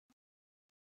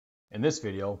In this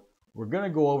video, we're going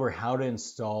to go over how to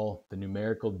install the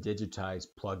Numerical Digitize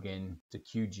plugin to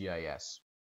QGIS.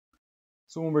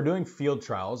 So when we're doing field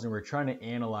trials and we're trying to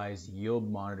analyze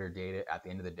yield monitor data at the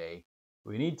end of the day,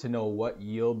 we need to know what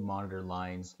yield monitor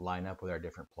lines line up with our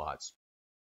different plots.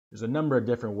 There's a number of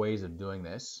different ways of doing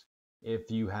this. If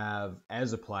you have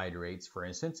as applied rates, for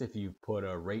instance, if you put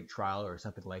a rate trial or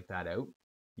something like that out,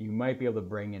 you might be able to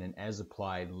bring in an as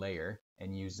applied layer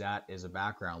and use that as a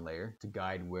background layer to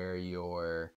guide where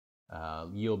your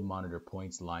yield monitor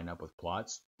points line up with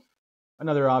plots.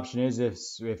 Another option is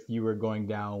if you were going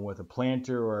down with a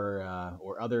planter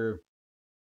or other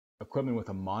equipment with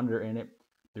a monitor in it,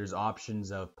 there's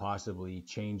options of possibly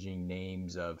changing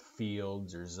names of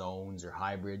fields or zones or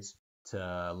hybrids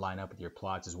to line up with your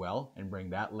plots as well and bring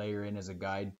that layer in as a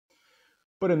guide.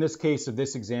 But in this case of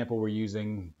this example, we're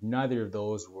using neither of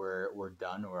those were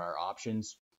done or are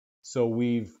options. So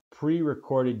we've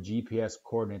pre-recorded GPS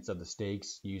coordinates of the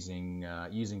stakes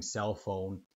using cell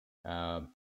phone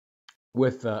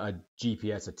with a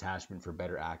GPS attachment for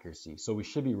better accuracy. So we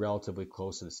should be relatively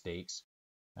close to the stakes.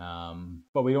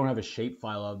 But we don't have a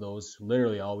shapefile of those.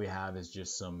 Literally all we have is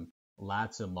just some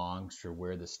lats and longs for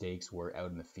where the stakes were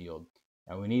out in the field.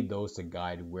 And we need those to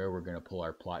guide where we're going to pull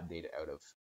our plot data out of.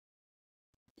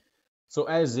 So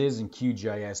as is in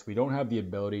QGIS, we don't have the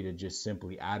ability to just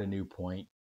simply add a new point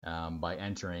by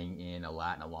entering in a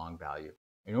lat and a long value.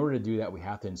 In order to do that, we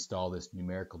have to install this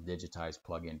Numerical Digitize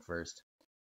plugin first.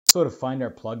 So to find our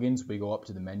plugins, we go up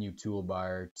to the menu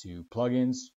toolbar to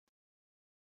Plugins,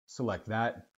 select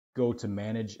that, go to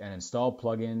Manage and Install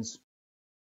Plugins,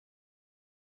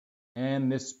 and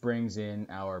this brings in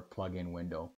our plugin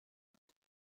window.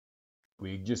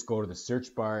 We just go to the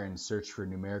search bar and search for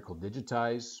Numerical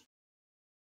Digitize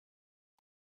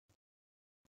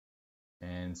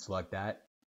and select that.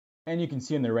 And you can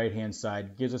see on the right hand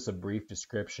side, gives us a brief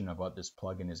description of what this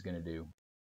plugin is going to do.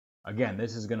 Again,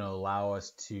 this is going to allow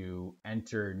us to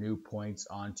enter new points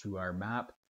onto our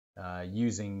map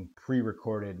using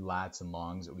pre-recorded lats and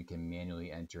longs that we can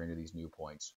manually enter into these new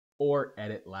points, or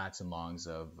edit lats and longs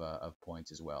of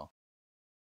points as well.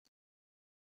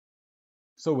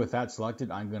 So with that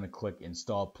selected, I'm going to click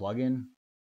Install Plugin.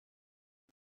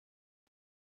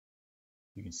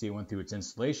 You can see it went through its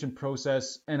installation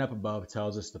process, and up above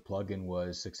tells us the plugin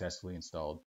was successfully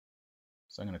installed.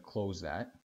 So I'm going to close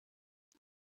that.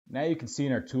 Now you can see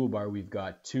in our toolbar we've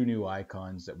got two new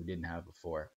icons that we didn't have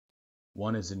before.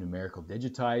 One is a Numerical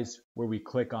Digitize, where we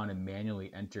click on and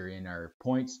manually enter in our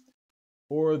points,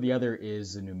 or the other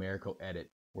is a Numerical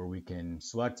Edit, where we can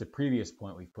select a previous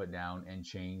point we've put down and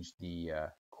change the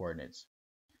coordinates.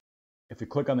 If we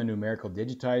click on the Numerical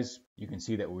Digitize, you can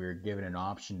see that we're given an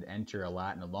option to enter a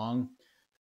lat and a long.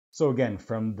 So again,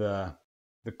 from the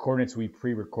coordinates we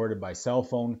pre-recorded by cell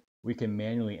phone, we can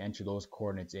manually enter those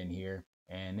coordinates in here,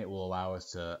 and it will allow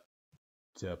us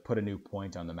to put a new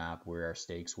point on the map where our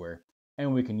stakes were.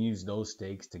 And we can use those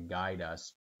stakes to guide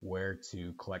us where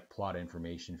to collect plot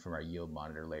information from our yield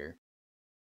monitor layer.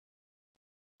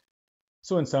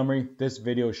 So in summary, this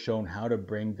video has shown how to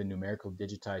bring the Numerical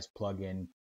Digitize plugin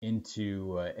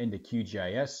into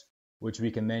QGIS, which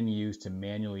we can then use to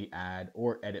manually add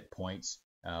or edit points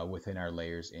within our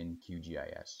layers in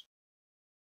QGIS.